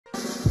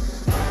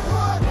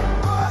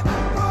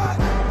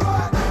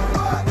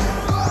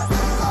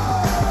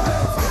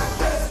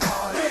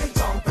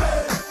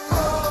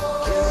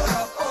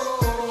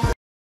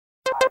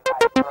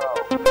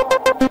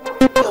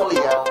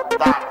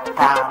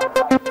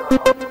Is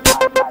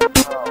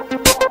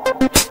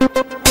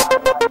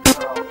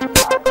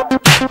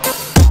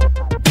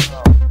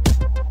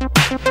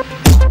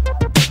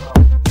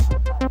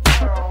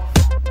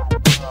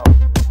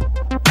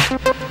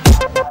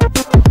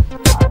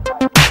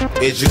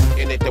you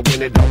in it to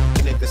win it, don't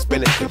in it to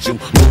spin it? Cause you knew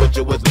what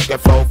you was looking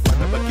for from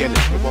the beginning.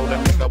 You want a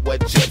nigga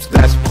with chips,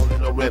 that's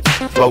rolling the rims,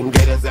 floating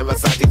gators and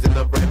Versace's in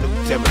a brand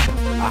new Timber.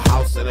 A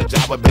house and a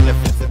job with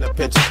benefits and a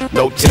pension,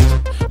 no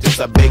tension, just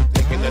a big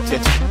dick and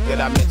attention. Did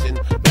I mention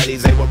that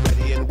he's able,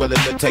 ready and willing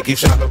to take you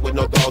shopping with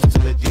no thoughts to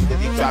the G that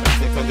he dropping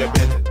 600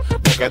 business.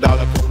 Look at all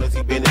the corners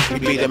he been in, he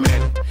be the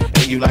man,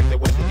 and you like the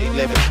way that he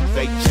living,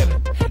 straight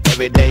chillin'.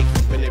 Every day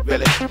keeping it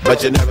really,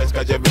 but you're nervous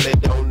cause you really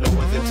don't know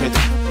his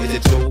intention. Is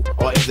it true,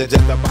 or is it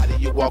just the body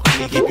you walking,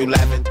 he keep you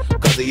laughing?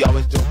 Cause he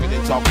always joking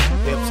and talking,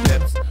 hips,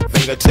 lips,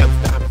 fingertips,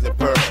 diamonds and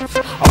pearls,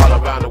 all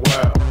around the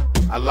world.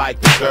 I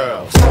like the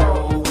girls.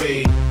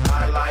 Ooh-wee,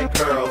 I like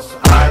girls,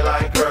 I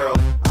like girls,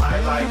 I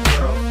like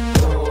girls.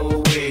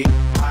 Ooh-wee,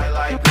 I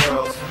like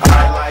girls,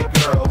 I like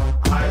girls,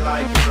 I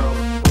like girls.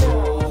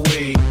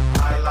 Ooh-wee,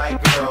 I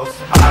like girls,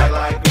 I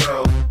like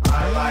girls,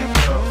 I like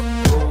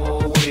girls.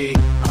 Ooh-wee,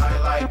 I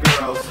like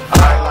girls,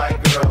 I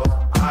like girls,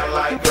 I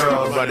like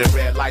girls. Running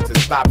red lights and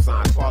stop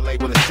signs, parlay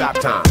with a stop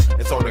time.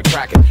 It's on the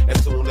crackin'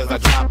 as soon as I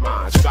drop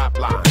mine. Strap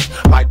lines,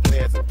 like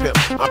players and pimp.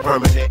 I'm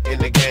permanent in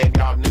the game,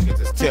 y'all niggas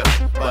is tip.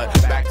 But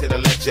back to the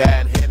left, your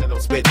hand handing them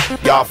spit.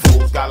 Y'all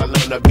fools gotta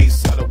learn to be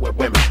subtle with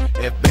women.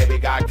 If baby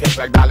got kids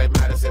like Dolly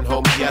Madison,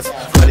 homie, yes.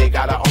 Money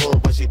got her own,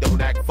 but she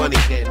don't act funny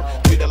then.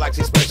 Treat her like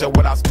she's special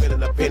without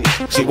spending a penny.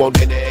 She want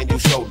dinner and you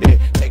show it.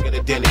 Take her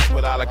to Denny's,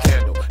 put out a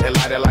candle and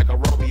light it like a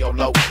Romeo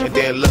low. And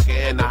then look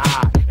her in the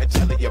eye and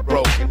tell her you're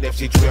broke. And if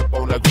she trip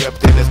on the grip,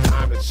 then it's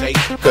time to shake.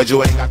 Cause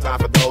you ain't got time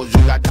for those,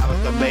 you got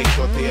dollars to make.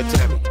 Dorothea,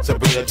 Tammy,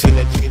 Sabrina,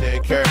 Tina, Gina,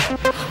 and Carol.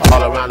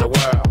 All around the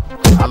world,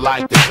 I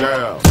like the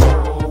girls.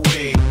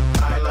 Ooh-wee,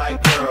 I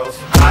like girls,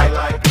 I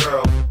like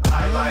girls,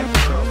 I like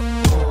girls.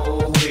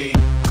 Ooh-wee,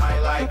 I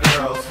like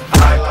girls,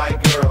 I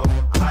like girls,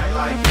 I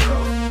like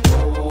girls.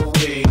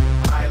 Ooh-wee,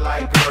 I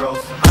like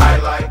girls, I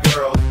like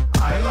girls,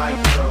 I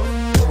like girls.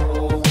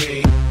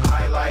 Ooh-wee,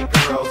 I like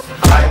girls,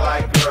 I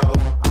like girls,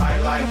 I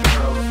like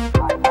girls.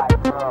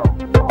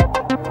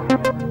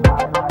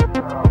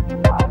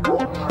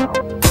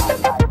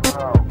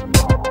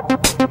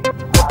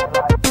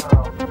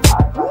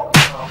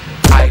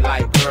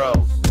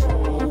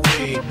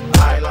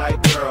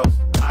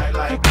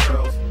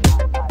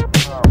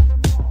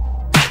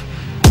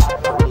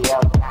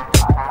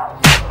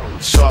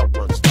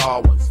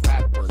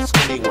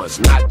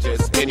 Not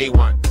just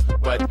anyone,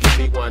 but give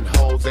me one.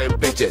 Hoes and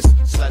bitches,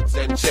 sluts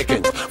and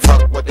chickens.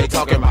 Fuck what they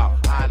talking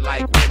about. I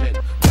like women,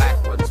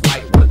 black ones,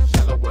 white ones,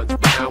 yellow ones,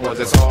 brown ones.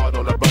 It's hard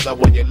on a brother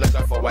when you're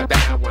looking for a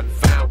down one,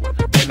 found one.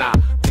 Then I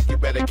think you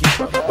better keep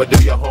her, but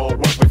do your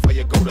homework before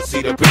you go to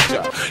see the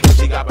preacher. If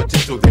she got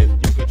potential, then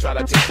you can try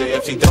to teach her.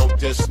 If she don't,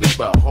 just sleep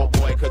her.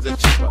 Homeboy, cause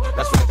it's cheaper.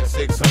 That's like the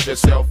 600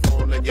 cell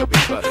phone in your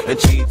beaver, and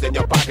cheese in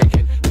your pocket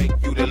can make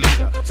you the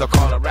leader. So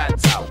call the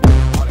rats out,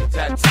 all the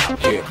tats out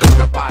here. Come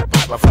to Pied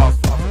Piper, false,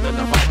 and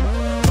the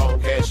viper. Long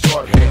hair,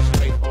 short hair,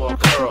 straight or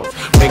curls.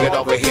 Bring it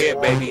over here,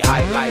 baby,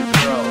 I like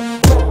girls.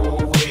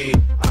 Ooh-wee,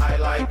 I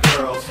like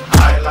girls,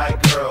 I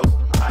like girls,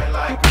 I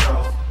like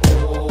girls.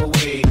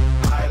 Ooh-wee,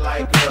 I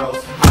like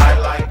girls, I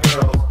like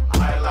girls,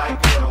 I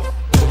like girls.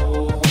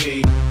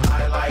 Ooh-wee,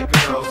 I like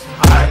girls,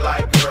 I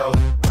like girls,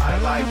 I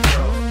like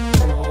girls.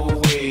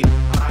 Ooh-wee,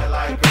 I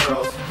like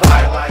girls, I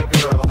like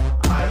girls,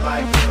 I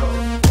like girls.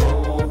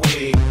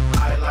 Ooh-wee,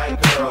 I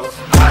like girls,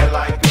 I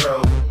like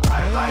girls, I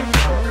like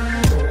girls.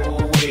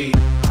 Ooh-wee,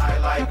 I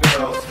like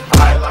girls,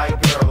 I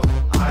like girls,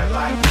 I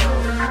like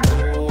girls.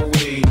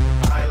 Ooh-wee,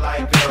 I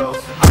like girls,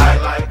 I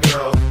like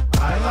girls,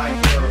 I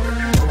like girls.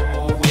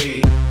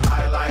 Ooh-wee,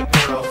 I like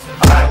girls,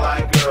 I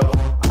like girls,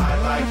 I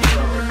like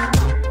girls.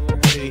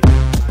 Ooh-wee,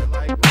 I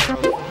like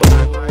girls,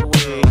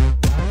 ooh-wee,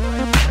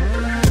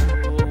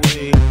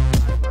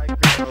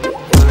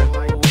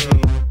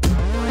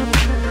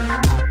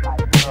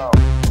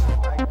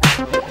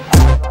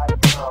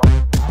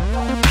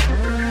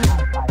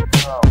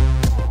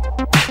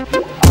 ooh-wee,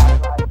 I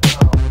like girls,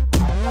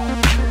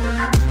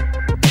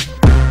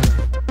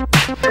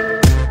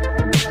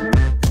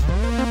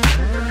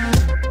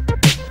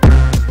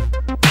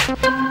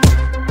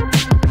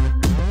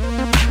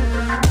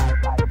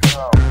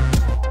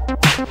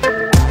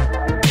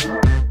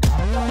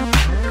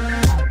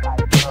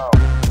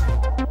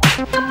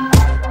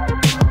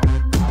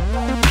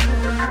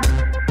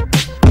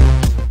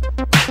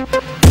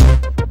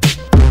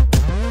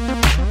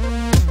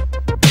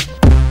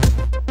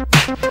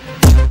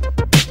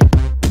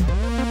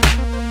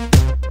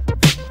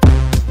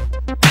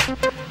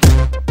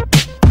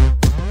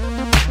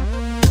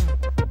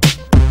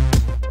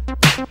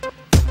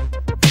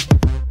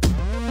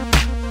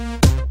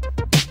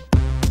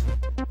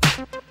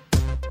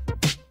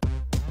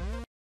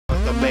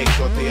 make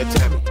Dorothea,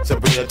 Tammy,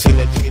 Sabrina,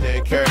 Tina, Gina,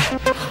 and Carol.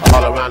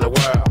 All around the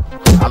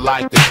world, I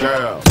like the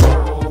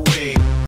girls.